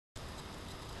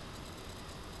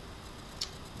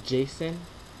Jason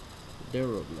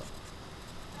Derulo.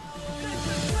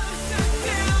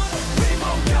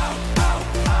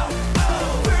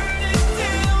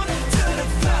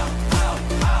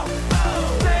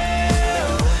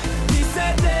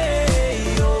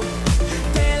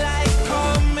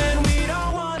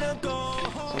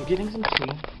 So I'm getting some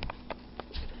tea.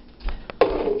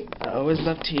 I always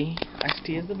love tea. Iced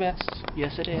tea is the best.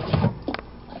 Yes, it is.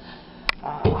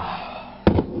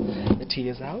 The tea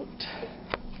is out.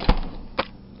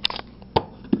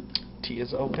 Tea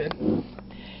is open.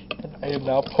 And I am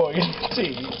now pouring the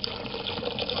tea.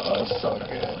 Oh, it's so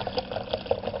good.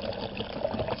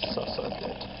 So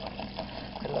good.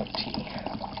 I love tea.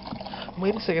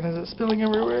 Wait a second, is it spilling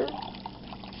everywhere?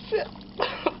 Shit.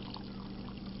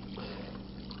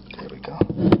 There we go.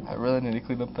 I really need to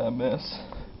clean up that mess.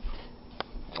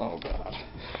 Oh god.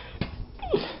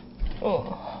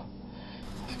 Oh.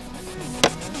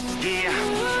 Yeah.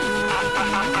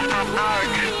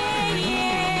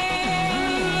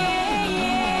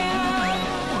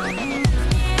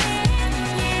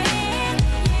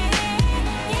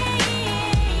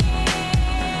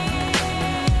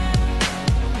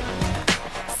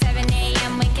 7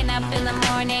 a.m. waking up in the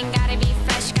morning, gotta be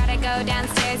fresh, gotta go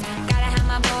downstairs, gotta have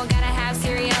my bowl, gotta have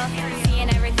cereal, seeing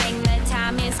everything, the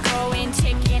time is going,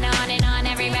 ticking on and on,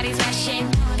 everybody's rushing,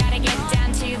 gotta get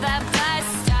down to the bus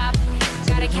stop,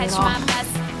 gotta catch my bus,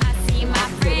 I see my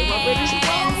friends,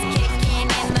 kicking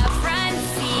in the front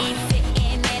seat,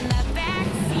 sitting in the back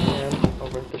seat. And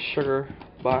over at the sugar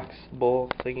box, bowl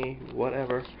thingy,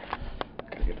 whatever,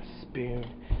 gotta get a spoon.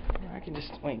 I can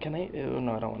just, wait, can I? Oh,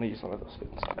 no, I don't want to use one of those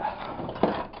spoons.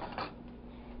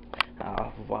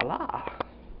 Voila.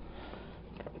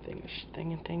 Grab a thing,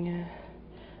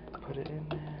 put it in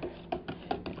there,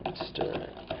 and stir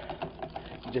it.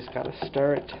 You just gotta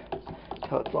stir it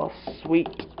till it's all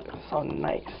sweet, so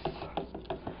nice.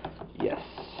 Yes.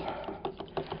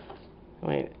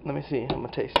 Wait, let me see, I'm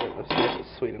gonna taste it, let's see if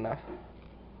it's sweet enough.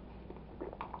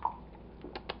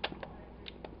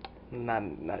 Not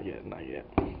yet.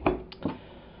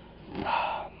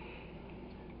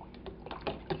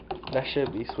 That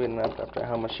should be sweet enough after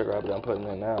how much sugar I've done putting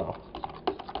in now.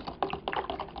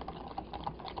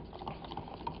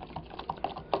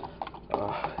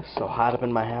 It's so hot up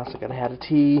in my house, I gotta have a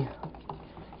tea.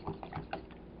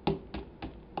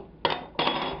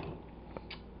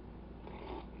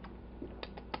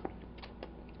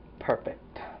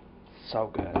 Perfect. So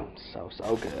good. So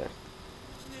good.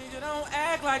 Nigga, don't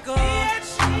act like a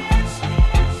bitch.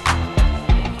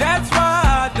 That's why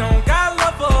I don't got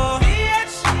love for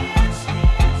bitch.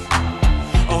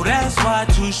 Oh, that's why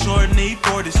Too Short need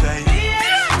 40 say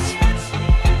bitch.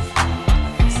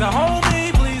 So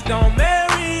homie, please don't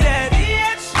marry that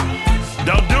bitch.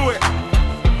 Don't do it.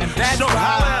 And that's So why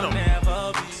holla at I'll 'em.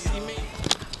 never be me.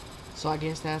 So I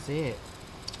guess that's it.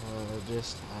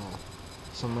 Just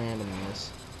some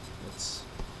randomness. It's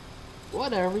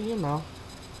whatever, you know.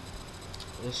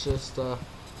 It's just a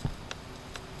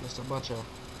bunch of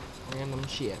random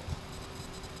shit.